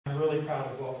really proud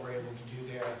of what we're able to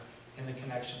do there and the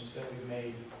connections that we've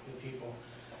made with people.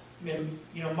 I mean,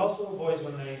 you know, most little boys,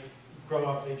 when they grow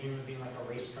up, they dream of being like a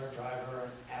race car driver or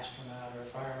an astronaut or a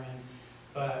fireman.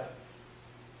 But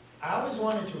I always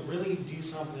wanted to really do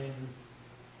something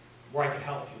where I could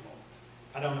help people.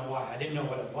 I don't know why. I didn't know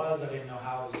what it was. I didn't know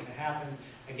how it was going to happen.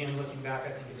 Again, looking back, I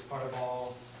think it's part of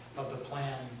all of the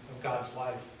plan of God's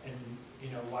life, and you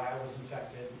know why I was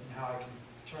infected and how I can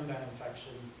turn that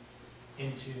infection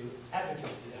into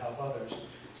advocacy to help others.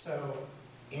 So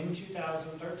in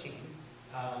 2013,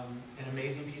 an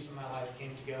amazing piece of my life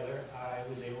came together. I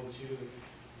was able to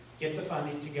get the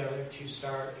funding together to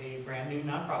start a brand new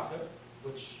nonprofit,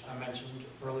 which I mentioned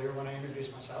earlier when I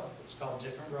introduced myself. It's called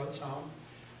Different Roads Home.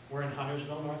 We're in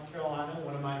Huntersville, North Carolina.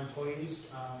 One of my employees,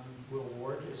 Will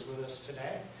Ward, is with us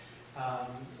today.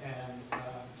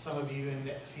 Some of you in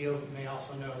the field may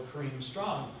also know Kareem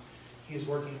Strong. He is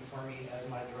working for me as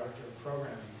my director of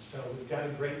programming. So we've got a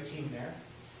great team there.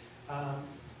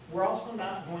 We're also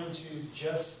not going to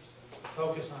just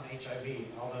focus on HIV,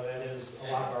 although that is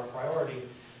a lot of our priority.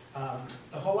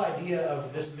 The whole idea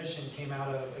of this mission came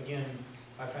out of, again,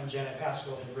 my friend Janet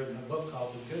Pascal had written a book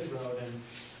called The Good Road, and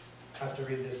I have to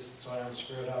read this so I don't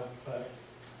screw it up, but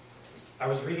I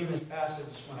was reading this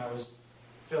passage when I was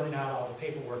filling out all the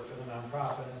paperwork for the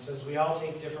nonprofit, and it says, we all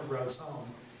take different roads home,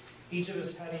 each of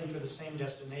us heading for the same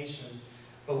destination,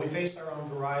 but we face our own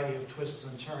variety of twists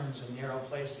and turns and narrow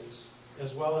places,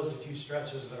 as well as a few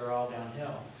stretches that are all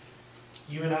downhill.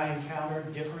 You and I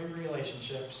encountered differing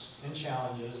relationships and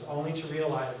challenges, only to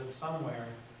realize that somewhere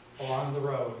along the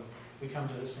road, we come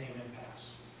to the same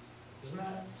impasse. Isn't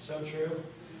that so true?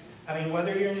 I mean,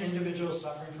 whether you're an individual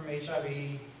suffering from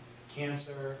HIV,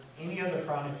 cancer, any other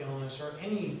chronic illness, or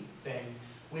anything,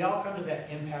 we all come to that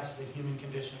impasse of the human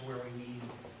condition where we need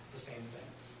the same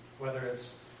things. Whether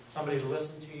it's somebody to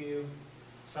listen to you,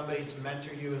 somebody to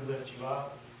mentor you and lift you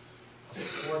up, a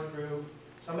support group,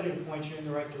 somebody to point you in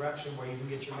the right direction where you can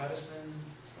get your medicine,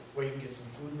 where you can get some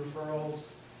food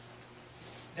referrals.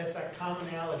 That's that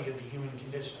commonality of the human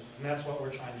condition, and that's what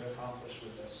we're trying to accomplish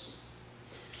with this.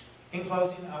 In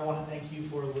closing, I want to thank you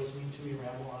for listening to me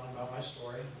ramble on about my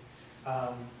story.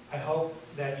 I hope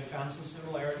that you found some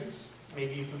similarities.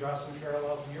 Maybe you can draw some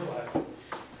parallels in your life.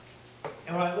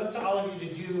 And what I look to all of you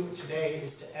to do today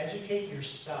is to educate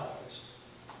yourselves,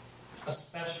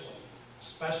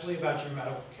 especially about your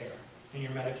medical care and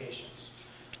your medications.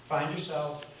 Find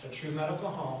yourself a true medical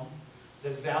home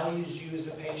that values you as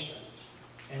a patient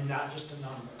and not just a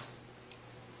number.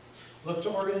 Look to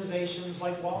organizations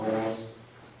like Walgreens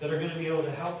that are going to be able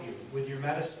to help you with your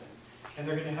medicine, and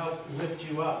they're going to help lift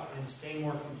you up and stay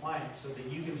more compliant so that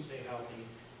you can stay healthy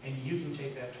and you can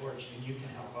take that torch and you can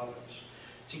help others.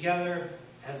 Together,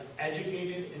 as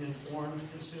educated and informed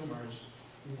consumers,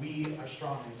 we are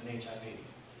stronger than HIV,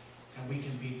 and we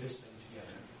can beat this thing.